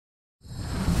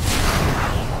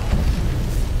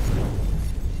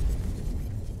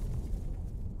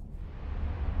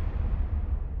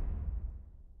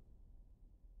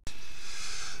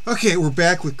Okay, we're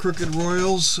back with Crooked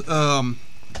Royals. No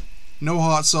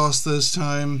hot sauce this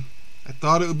time. I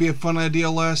thought it would be a fun idea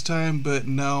last time, but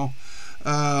no.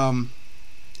 I'm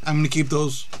going to keep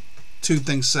those two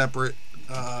things separate.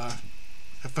 I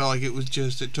felt like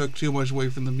it took too much away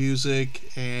from the music,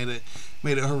 and it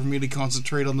made it hard for me to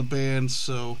concentrate on the band,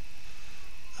 so,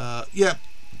 yeah.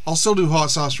 I'll still do hot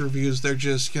sauce reviews. They're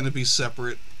just going to be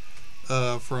separate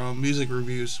from music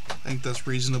reviews. I think that's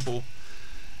reasonable.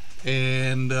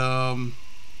 And I'm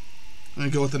going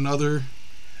to go with another.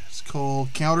 It's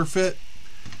called Counterfeit.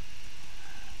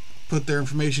 Put their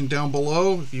information down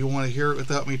below if you want to hear it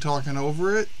without me talking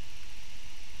over it.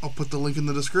 I'll put the link in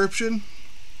the description.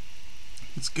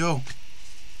 Let's go.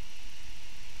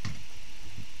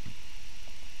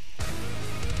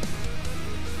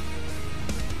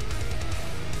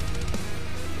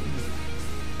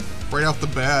 Right off the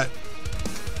bat,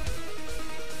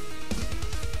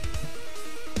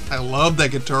 I love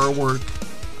that guitar work.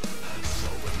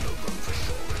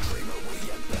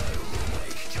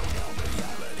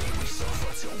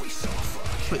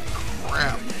 Holy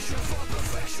crap.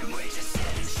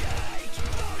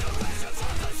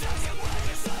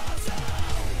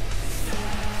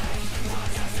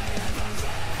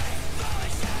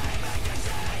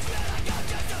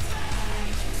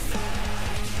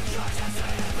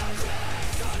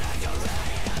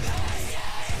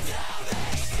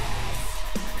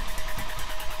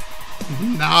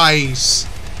 Nice.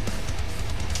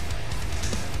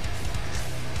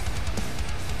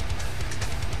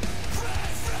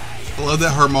 I love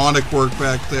that harmonic work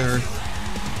back there.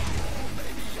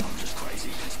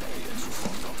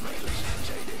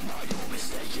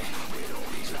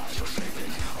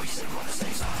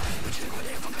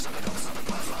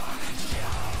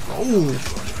 Oh,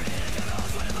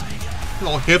 a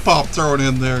little hip hop thrown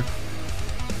in there.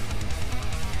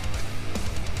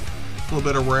 A little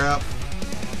bit of rap.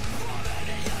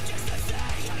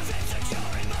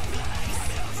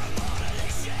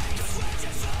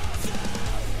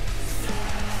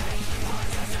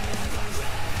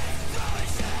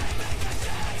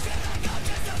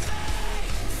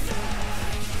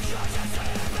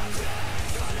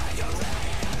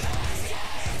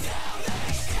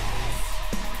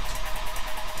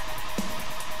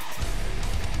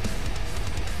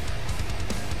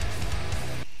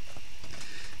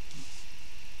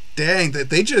 Dang, that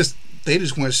they just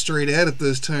went straight at it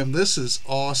this time. This is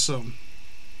awesome.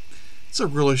 It's a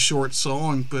really short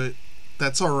song, but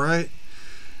that's all right.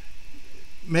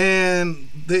 Man,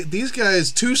 these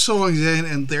guys, 2 songs in,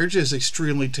 and they're just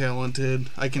extremely talented.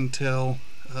 I can tell.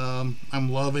 I'm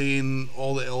loving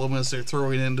all the elements they're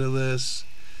throwing into this.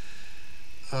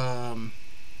 I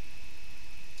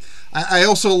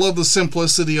also love the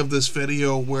simplicity of this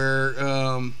video, where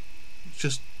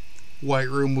just white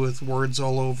room with words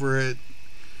all over it.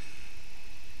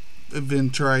 I've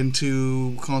been trying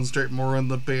to concentrate more on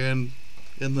the band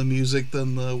and the music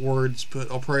than the words, but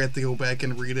I'll probably have to go back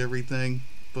and read everything.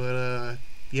 But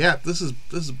yeah, this is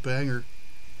a banger.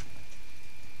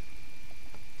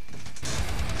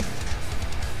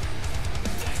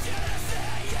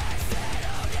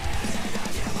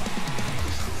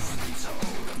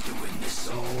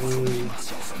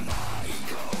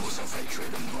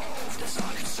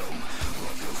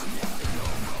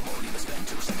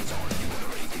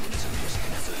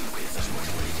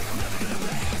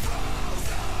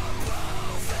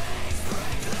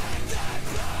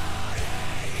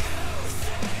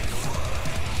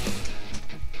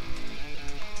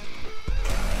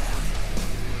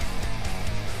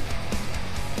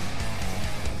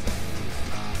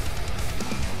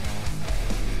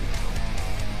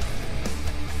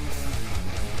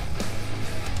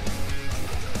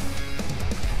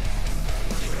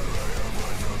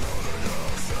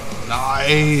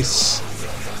 Nice.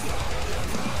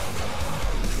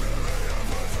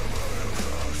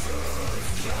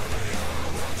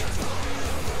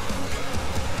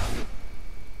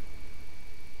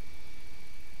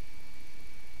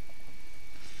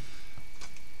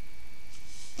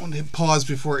 I want to hit pause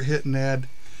before it hit an ad.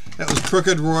 That was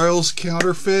Crooked Royals,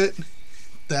 Counterfeit.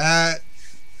 That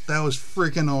was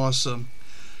freaking awesome.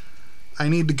 I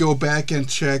need to go back and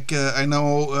check. I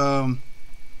know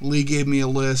Lee gave me a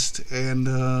list, and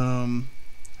I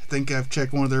think I've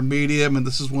checked one of their medium, and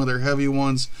this is one of their heavy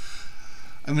ones.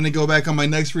 I'm going to go back on my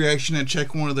next reaction and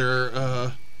check one of their,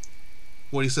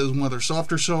 what he says, one of their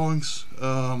softer songs.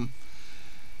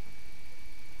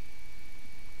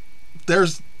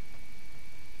 There's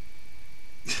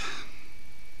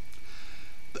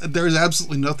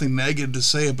absolutely nothing negative to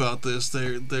say about this.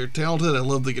 They're talented. I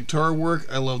love the guitar work.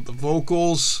 I love the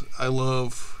vocals. I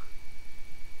love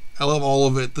I love all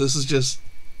of it. This is just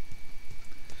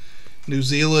New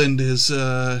Zealand's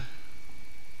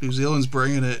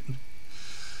bringing it.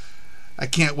 I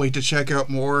can't wait to check out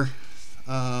more.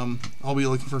 I'll be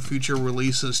looking for future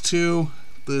releases too.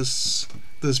 This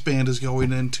band is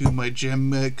going into my gym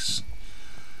mix,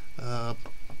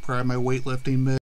 probably my weightlifting mix.